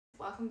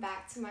welcome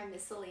back to my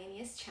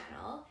miscellaneous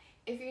channel.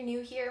 If you're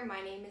new here,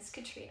 my name is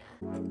Katrina.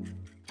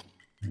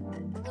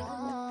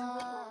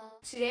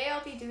 Today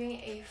I'll be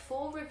doing a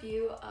full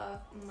review of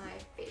my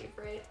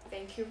favorite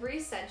Vancouver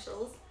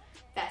essentials,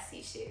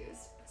 VESSI shoes.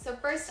 So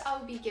first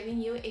I'll be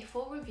giving you a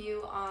full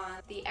review on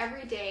the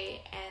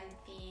everyday and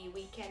the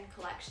weekend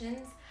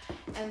collections,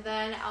 and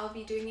then I'll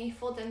be doing a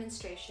full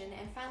demonstration,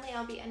 and finally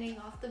I'll be ending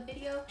off the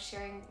video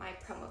sharing my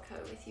promo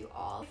code with you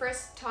all.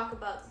 First, talk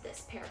about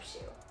this pair of shoe.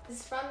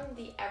 This is from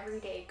the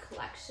everyday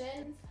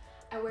collection.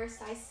 I wear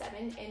size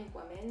 7 in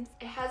women's.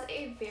 It has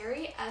a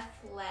very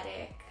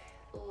athletic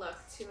look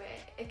to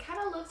it. It kind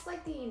of looks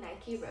like the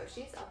Nike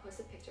Roshis. I'll post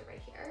a picture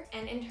right here.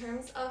 And in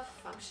terms of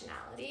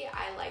functionality,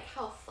 I like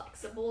how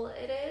flexible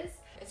it is.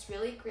 It's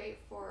really great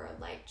for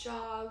like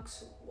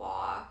jogs,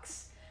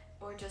 walks,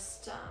 or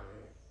just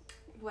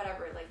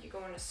whatever, like you're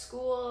going to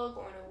school,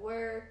 going to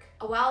work.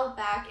 A while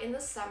back in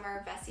the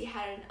summer, VESSI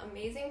had an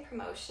amazing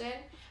promotion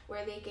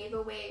where they gave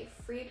away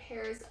free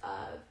pairs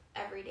of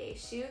everyday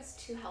shoes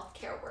to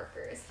healthcare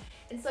workers.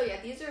 And so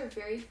yeah, these are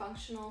very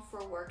functional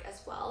for work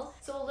as well.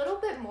 So a little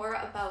bit more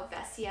about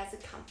VESSI as a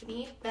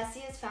company.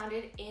 VESSI is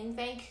founded in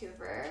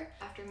Vancouver.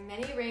 After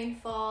many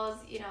rainfalls,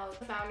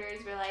 the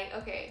founders were like,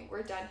 okay,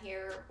 we're done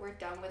here. We're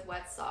done with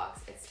wet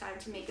socks. It's time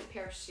to make a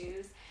pair of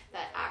shoes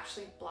that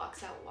actually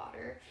blocks out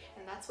water.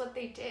 And that's what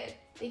they did.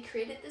 They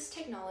created this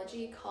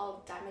technology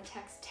called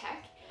Dyma-tex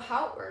tech.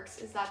 How it works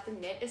is that the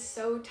knit is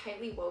so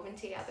tightly woven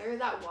together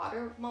that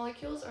water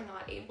molecules are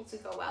not able to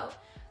go out,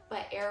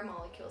 but air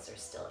molecules are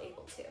still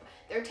able to.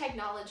 Their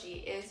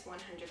technology is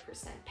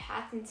 100%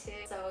 patented,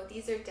 so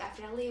these are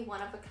definitely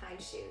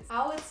one-of-a-kind shoes.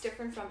 How it's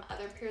different from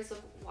other pairs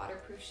of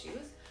waterproof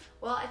shoes?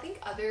 Well, I think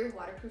other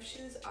waterproof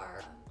shoes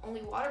are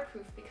only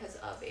waterproof because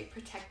of a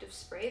protective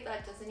spray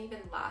that doesn't even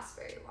last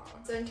very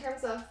long. So in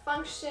terms of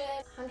function,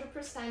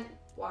 100%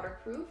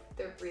 waterproof,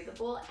 they're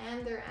breathable,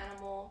 and they're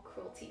animal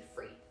cruelty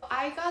free.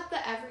 I got the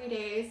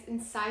everydays in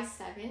size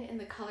 7 in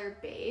the color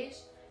beige.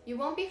 You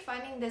won't be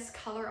finding this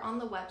color on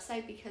the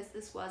website because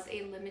this was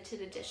a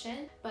limited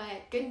edition, but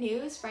good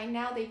news, right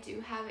now they do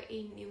have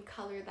a new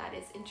color that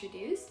is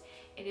introduced.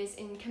 It is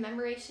in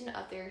commemoration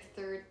of their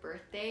 3rd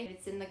birthday.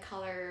 It's in the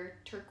color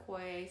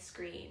turquoise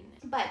green.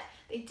 But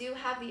they do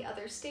have the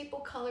other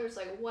staple colors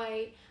like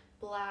white,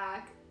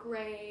 black,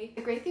 gray.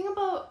 The great thing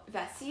about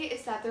VESSI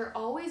is that they're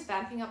always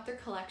vamping up their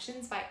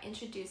collections by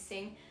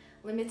introducing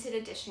limited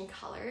edition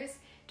colors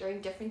during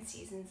different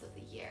seasons of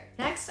the year.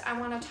 Next, I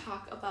want to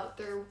talk about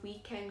their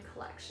weekend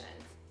collection.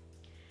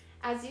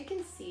 As you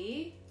can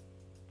see,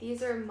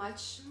 these are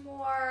much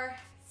more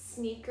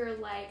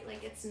sneaker-like,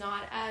 like it's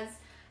not as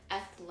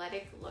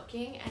athletic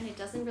looking, and it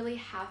doesn't really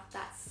have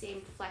that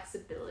same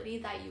flexibility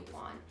that you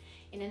want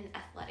in an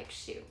athletic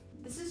shoe.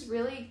 This is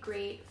really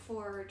great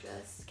for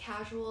just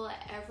casual,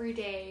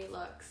 everyday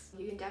looks.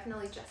 You can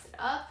definitely dress it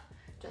up,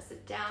 dress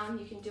it down.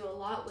 You can do a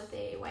lot with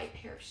a white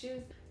pair of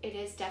shoes. It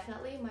is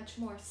definitely much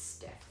more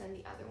stiff than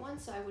the other one,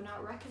 so I would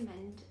not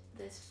recommend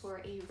this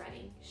for a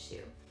running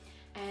shoe.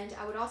 And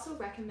I would also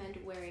recommend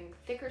wearing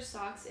thicker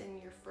socks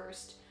in your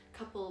first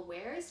couple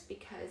wears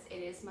because it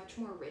is much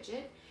more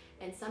rigid,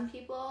 and some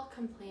people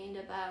complained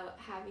about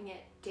having it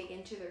dig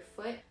into their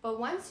foot. But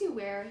once you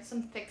wear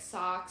some thick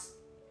socks,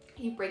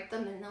 you break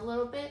them in a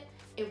little bit,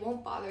 it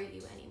won't bother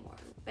you anymore.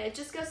 But it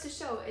just goes to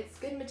show it's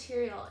good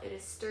material, it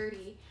is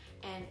sturdy,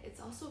 and it's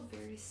also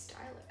very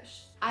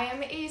stylish. I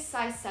am a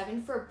size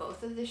 7 for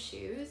both of the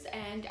shoes,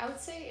 and I would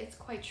say it's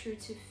quite true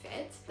to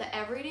fit. The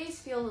everydays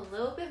feel a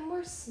little bit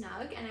more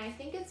snug, and I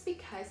think it's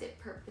because it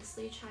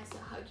purposely tries to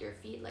hug your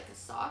feet like a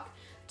sock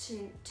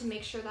to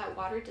make sure that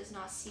water does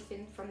not seep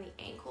in from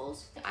the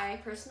ankles. I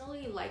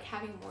personally like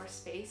having more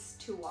space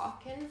to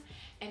walk in,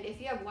 and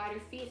if you have wider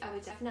feet, I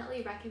would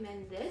definitely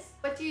recommend this.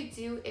 What do you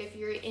do if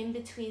you're in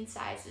between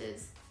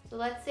sizes? So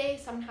let's say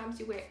sometimes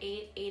you wear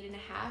 8,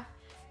 8.5,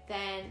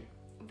 then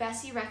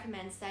VESSI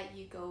recommends that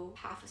you go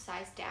half a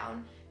size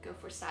down, go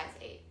for size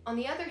 8. On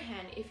the other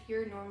hand, if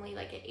you're normally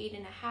like at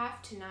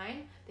 8.5 to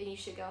 9, then you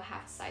should go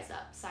half a size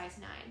up, size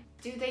 9.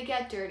 Do they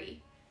get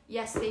dirty?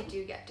 Yes, they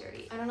do get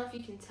dirty. I don't know if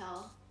you can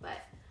tell,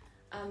 but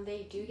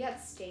they do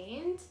get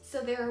stained.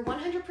 So they're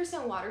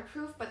 100%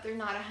 waterproof, but they're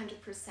not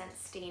 100%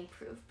 stain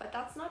proof. But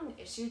that's not an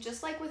issue.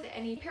 Just like with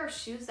any pair of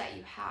shoes that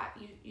you have,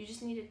 you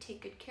just need to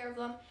take good care of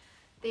them.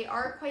 They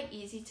are quite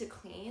easy to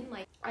clean.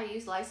 Like I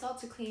use Lysol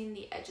to clean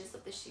the edges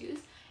of the shoes,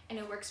 and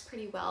it works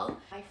pretty well.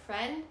 My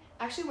friend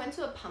actually went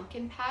to a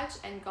pumpkin patch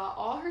and got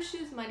all her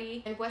shoes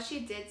muddy, and what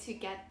she did to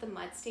get the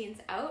mud stains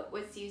out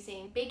was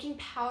using baking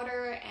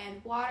powder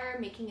and water,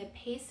 making a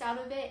paste out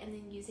of it, and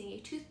then using a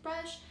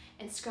toothbrush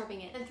and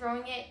scrubbing it and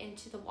throwing it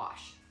into the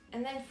wash.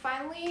 And then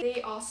finally,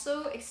 they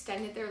also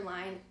extended their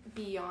line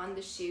beyond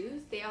the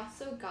shoes. They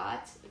also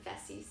got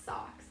VESSI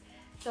socks.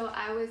 So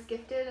I was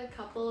gifted a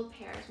couple of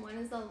pairs. One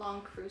is a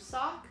long crew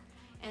sock,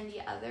 and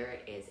the other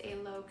is a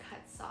low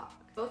cut sock.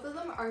 Both of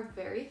them are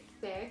very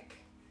thick,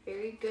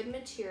 very good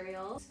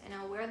materials, and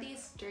I'll wear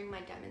these during my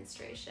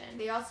demonstration.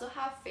 They also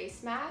have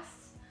face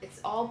masks, It's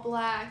all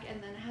black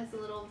and then it has a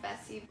little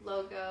VESSI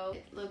logo.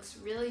 It looks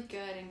really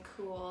good and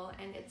cool,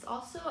 and it's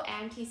also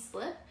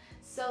anti-slip.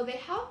 So they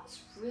have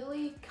this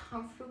really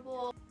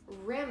comfortable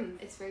rim.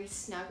 It's very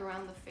snug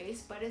around the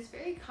face, but it's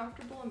very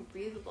comfortable and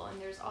breathable. And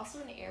there's also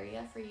an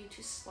area for you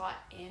to slot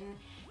in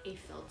a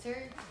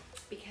filter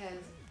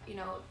because, you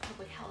know,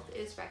 public health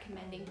is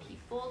recommending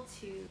people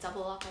to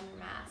double up on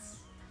their masks.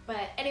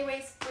 But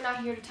anyways, we're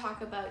not here to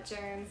talk about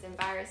germs and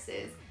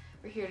viruses.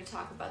 We're here to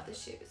talk about the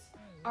shoes.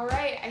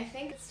 Alright, I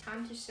think it's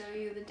time to show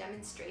you the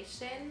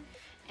demonstration,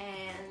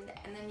 and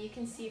then you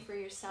can see for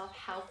yourself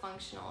how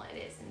functional it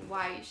is and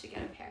why you should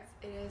get a pair.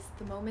 It is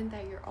the moment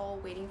that you're all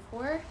waiting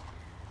for.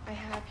 I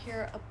have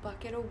here a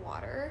bucket of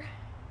water.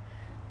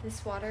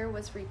 This water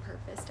was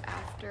repurposed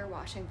after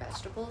washing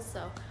vegetables,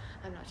 so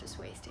I'm not just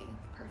wasting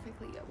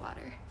perfectly good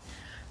water.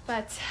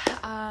 But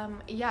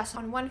yeah, so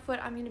on one foot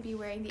I'm going to be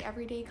wearing the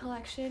Everyday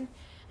collection,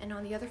 and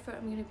on the other foot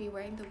I'm going to be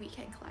wearing the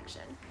Weekend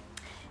collection.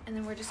 And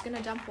then we're just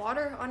gonna dump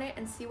water on it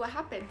and see what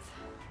happens.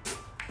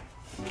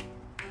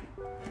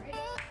 Alright.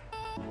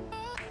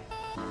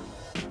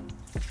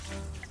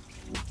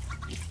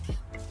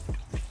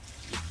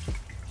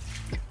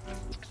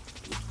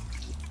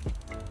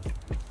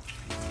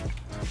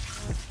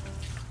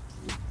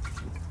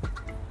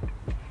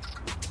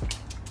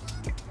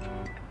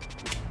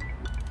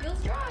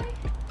 Feels dry.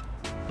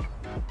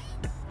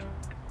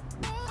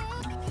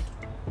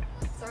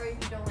 Sorry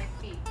if you don't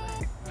like feet,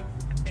 but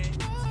it's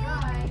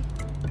dry.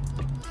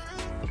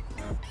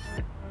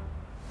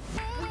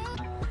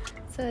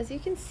 So as you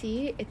can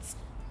see, it's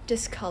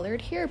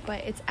discolored here, but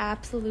it's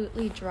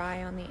absolutely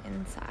dry on the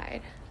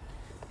inside.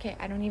 Okay,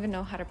 I don't even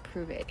know how to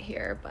prove it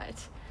here,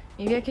 but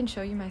maybe I can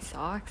show you my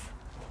socks.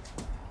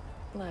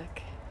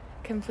 Look,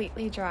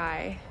 completely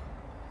dry.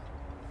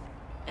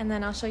 And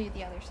then I'll show you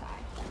the other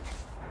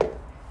side.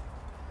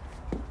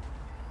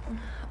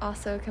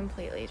 Also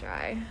completely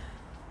dry.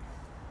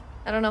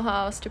 I don't know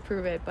how else to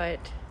prove it,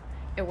 but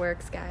it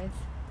works, guys.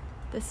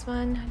 This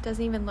one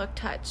doesn't even look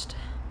touched.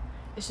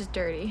 It's just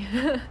dirty.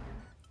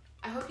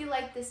 I hope you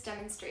liked this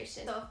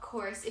demonstration. So of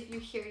course, if you're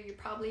here, you're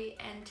probably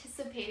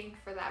anticipating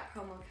for that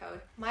promo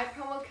code. My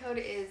promo code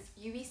is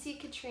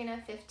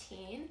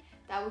UVCKatrina15.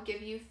 That will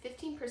give you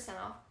 15%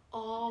 off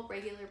all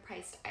regular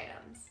priced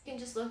items. You can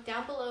just look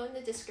down below in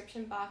the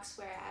description box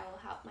where I will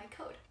have my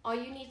code. All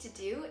you need to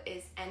do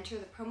is enter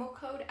the promo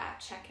code at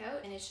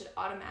checkout and it should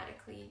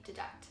automatically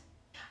deduct.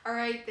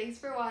 Alright, thanks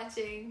for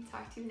watching.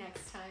 Talk to you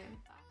next time.